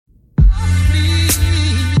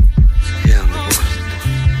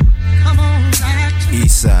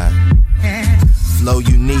Flow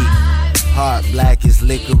unique, heart black as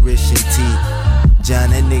licorice and teeth.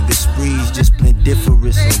 John, that nigga sprees, just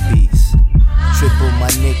splendiferous on beats. Triple my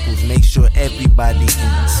nickels, make sure everybody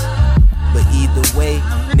eats. But either way,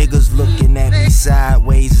 niggas looking at me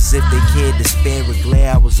sideways as if they cared to spare a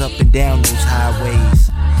glare. I was up and down those highways.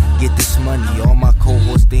 Get this money, all my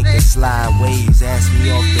cohorts thinking slide ways. Ask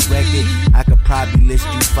me off the record, I could probably list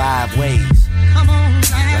you 5 ways.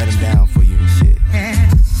 Write them down for you and shit.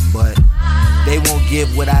 But they won't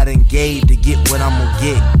give what I done gave to get what I'm gon'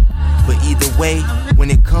 get. But either way,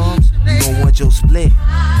 when it comes, you gon' want your split.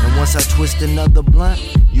 And once I twist another blunt,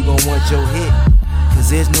 you gon' want your hit. Cause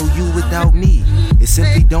there's no you without me, it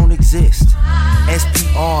simply don't exist.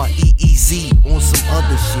 SPREEZ on some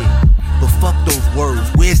other shit. But fuck those words,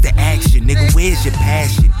 where's the action? Nigga, where's your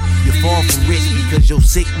passion? You're far from rich because your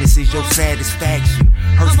sickness is your satisfaction.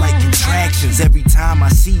 Hurts like contractions every time I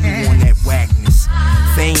see you on that whackness.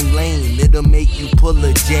 Fame lame, it'll make you pull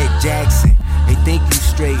a Jett Jackson. They think you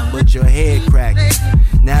straight, but your head cracking.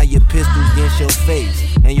 Now your pistol's against your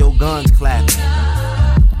face, and your gun's clapping.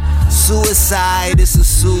 Suicide, it's a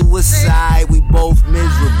suicide, we both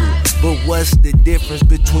miserable. But what's the difference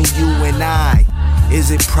between you and I? Is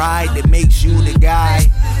it pride that makes you the guy?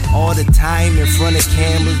 All the time in front of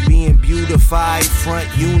cameras being beautified, front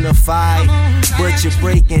unified. But you're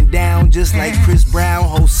breaking down just like Chris Brown,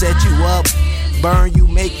 ho set you up. Burn you,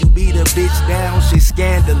 make you beat a bitch down, shit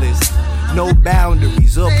scandalous. No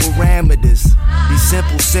boundaries or parameters. These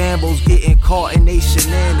simple sambos getting caught in they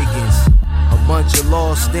shenanigans. A bunch of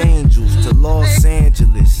lost angels to Los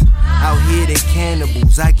Angeles. Out here they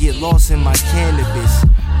cannibals, I get lost in my cannabis.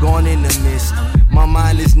 Gone in the mist, my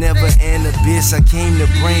mind is never an abyss. I came to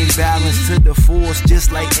bring balance to the force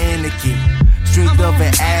just like Anakin. Strength of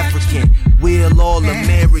an African, we're all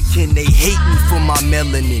American. They hate me for my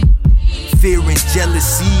melanin. Fear and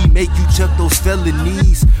jealousy make you chuck those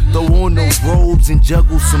felonies. Throw on those robes and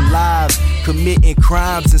juggle some lives. Committing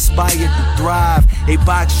crimes inspired to thrive. They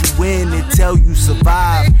box you in and tell you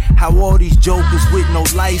survive. How all these jokers with no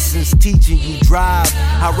license teaching you drive.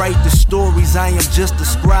 I write the stories, I am just a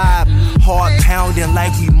scribe. Heart pounding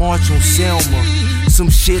like we march on Selma. Some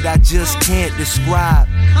shit I just can't describe.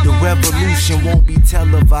 The revolution won't be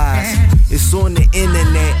televised. It's on the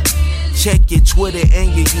internet. Check your Twitter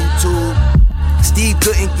and your YouTube. Steve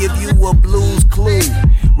couldn't give you a blues clue.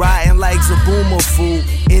 Riding like Zaboomer fool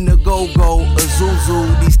in the go-go,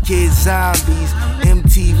 Azuzu. These kids zombies,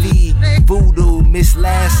 MTV, voodoo. Miss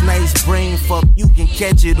last night's brain fuck, you can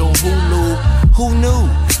catch it on Hulu. Who knew?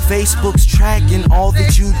 Facebook's tracking all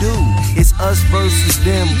that you do. It's us versus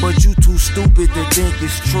them, but you too stupid to think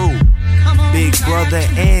it's true. Big brother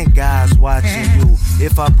and guys watching you.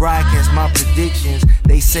 If I broadcast my predictions,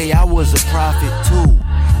 they say I was a prophet too.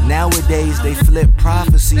 Nowadays they flip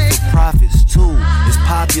prophecy for profits too. It's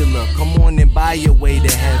popular, come on and buy your way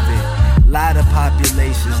to heaven. Lot of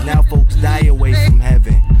populations, now folks die away from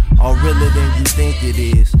heaven. All realer than you think it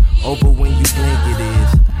is, over when you blink it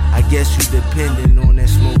is. I guess you depending on that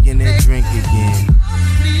smoke and that drink again.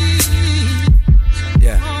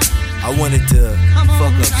 Yeah, I wanted to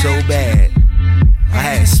fuck up so bad. I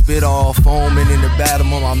had spit all foaming in the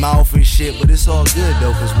bottom of my mouth and shit, but it's all good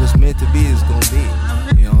though, cause what's meant to be is gonna be.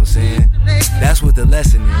 You know what I'm saying? That's what the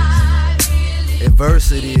lesson is.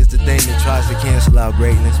 Adversity is the thing that tries to cancel out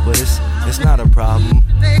greatness, but it's not a problem.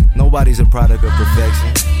 Nobody's a product of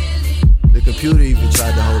perfection. The computer even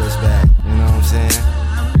tried to hold us back, you know what I'm saying?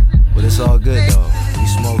 But it's all good though. We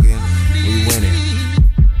smoking, we winning.